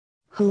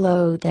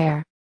Hello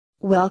there.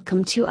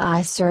 Welcome to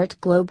iCert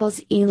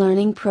Global's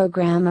e-learning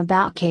program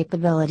about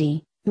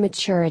capability,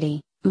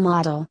 maturity,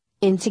 model,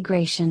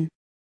 integration.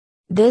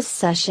 This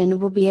session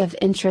will be of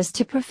interest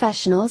to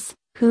professionals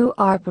who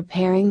are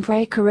preparing for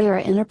a career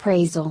in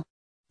appraisal,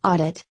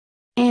 audit,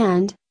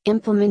 and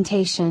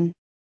implementation,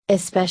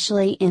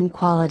 especially in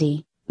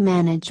quality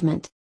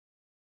management.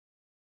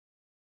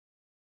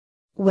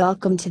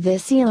 Welcome to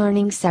this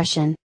e-learning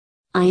session.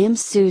 I am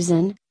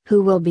Susan,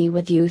 who will be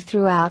with you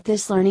throughout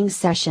this learning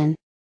session.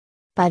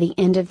 By the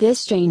end of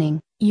this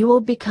training, you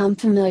will become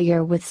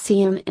familiar with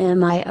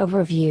CMMI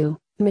overview,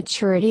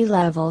 maturity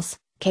levels,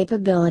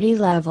 capability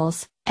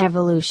levels,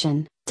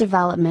 evolution,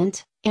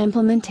 development,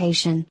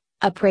 implementation,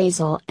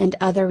 appraisal and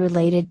other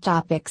related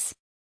topics.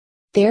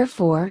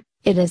 Therefore,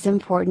 it is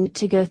important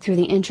to go through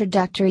the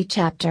introductory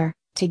chapter,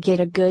 to get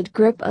a good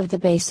grip of the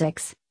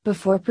basics,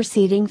 before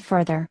proceeding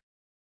further.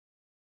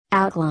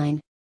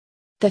 Outline.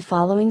 The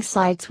following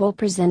slides will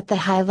present the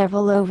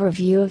high-level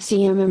overview of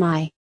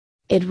CMMI.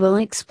 It will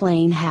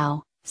explain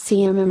how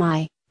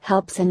CMMI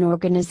helps an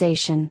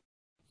organization.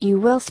 You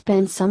will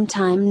spend some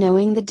time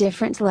knowing the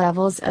different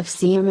levels of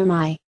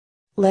CMMI.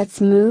 Let's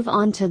move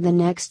on to the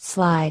next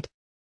slide.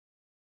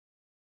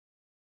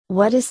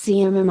 What is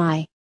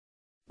CMMI?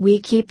 We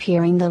keep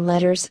hearing the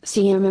letters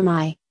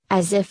CMMI,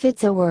 as if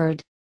it's a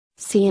word.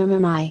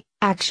 CMMI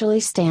actually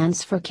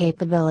stands for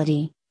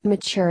capability,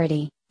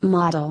 maturity,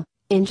 model,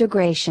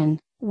 integration,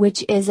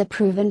 which is a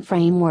proven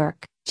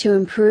framework to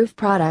improve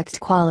product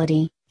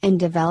quality and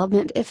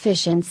development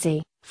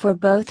efficiency for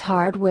both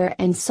hardware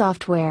and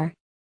software.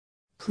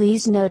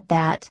 Please note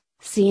that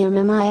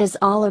CMMI is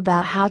all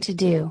about how to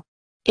do.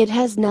 It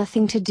has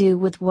nothing to do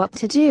with what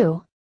to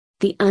do.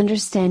 The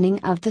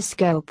understanding of the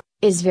scope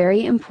is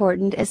very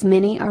important, as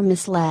many are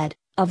misled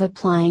of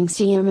applying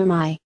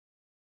CMMI.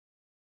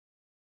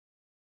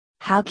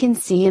 How can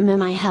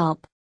CMMI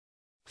help?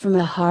 From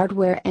a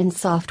hardware and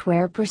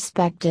software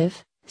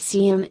perspective,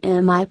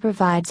 CMMI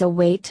provides a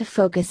way to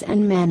focus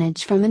and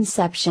manage from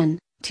inception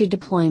to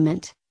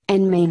deployment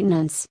and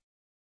maintenance.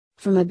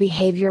 From a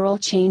behavioral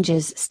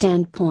changes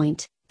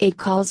standpoint, it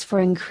calls for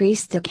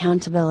increased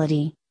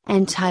accountability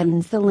and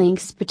tightens the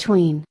links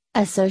between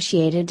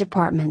associated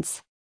departments.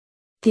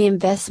 The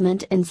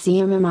investment in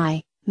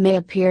CMMI may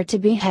appear to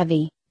be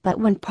heavy, but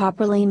when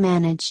properly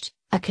managed,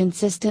 a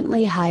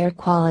consistently higher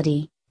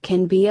quality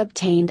can be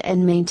obtained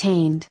and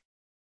maintained.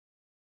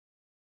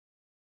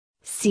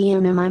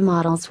 CMMI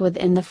models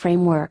within the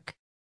framework.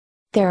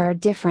 There are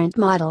different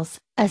models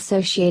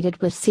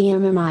associated with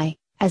CMMI,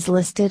 as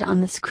listed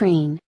on the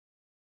screen.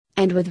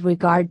 And with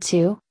regard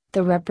to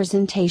the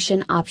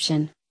representation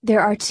option, there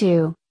are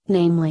two,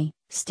 namely,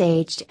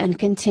 staged and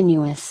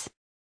continuous.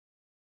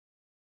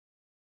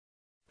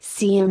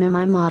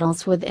 CMMI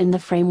models within the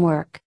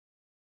framework.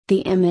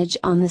 The image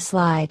on the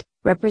slide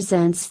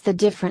represents the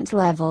different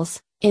levels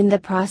in the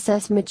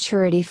process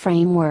maturity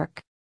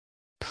framework.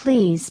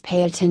 Please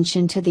pay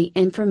attention to the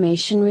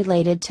information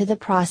related to the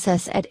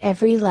process at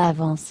every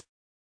levels.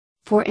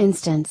 For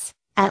instance,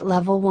 at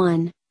level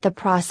 1, the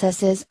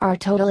processes are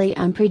totally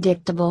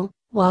unpredictable,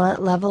 while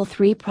at level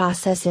 3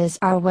 processes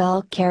are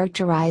well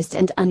characterized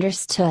and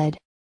understood.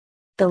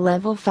 The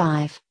level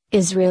 5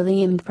 is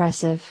really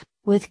impressive,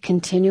 with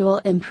continual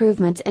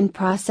improvements in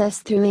process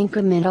through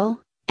incremental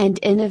and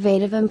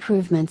innovative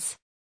improvements.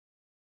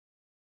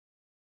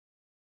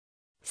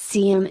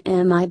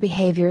 CMMI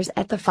behaviors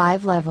at the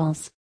 5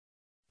 levels.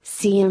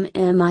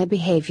 CMMI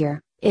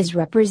behavior is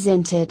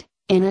represented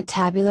in a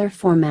tabular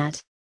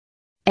format.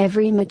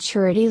 Every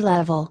maturity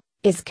level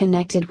is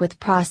connected with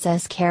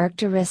process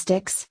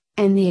characteristics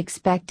and the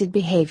expected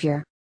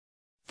behavior.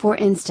 For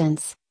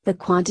instance, the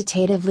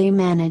quantitatively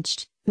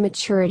managed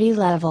maturity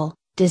level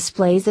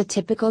displays a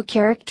typical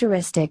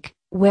characteristic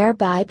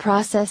whereby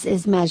process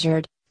is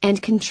measured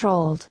and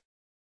controlled.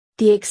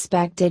 The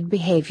expected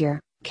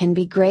behavior can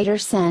be greater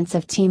sense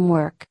of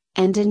teamwork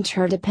and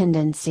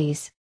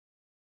interdependencies.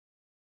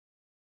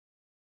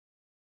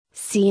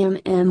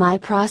 CMMI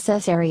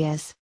process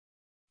areas.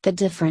 The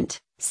different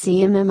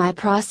CMMI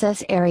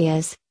process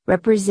areas,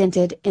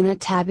 represented in a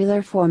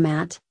tabular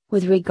format,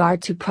 with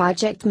regard to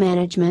project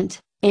management,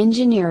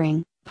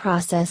 engineering,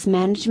 process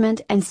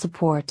management and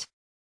support.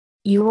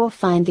 You will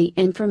find the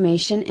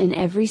information in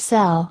every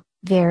cell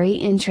very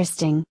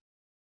interesting.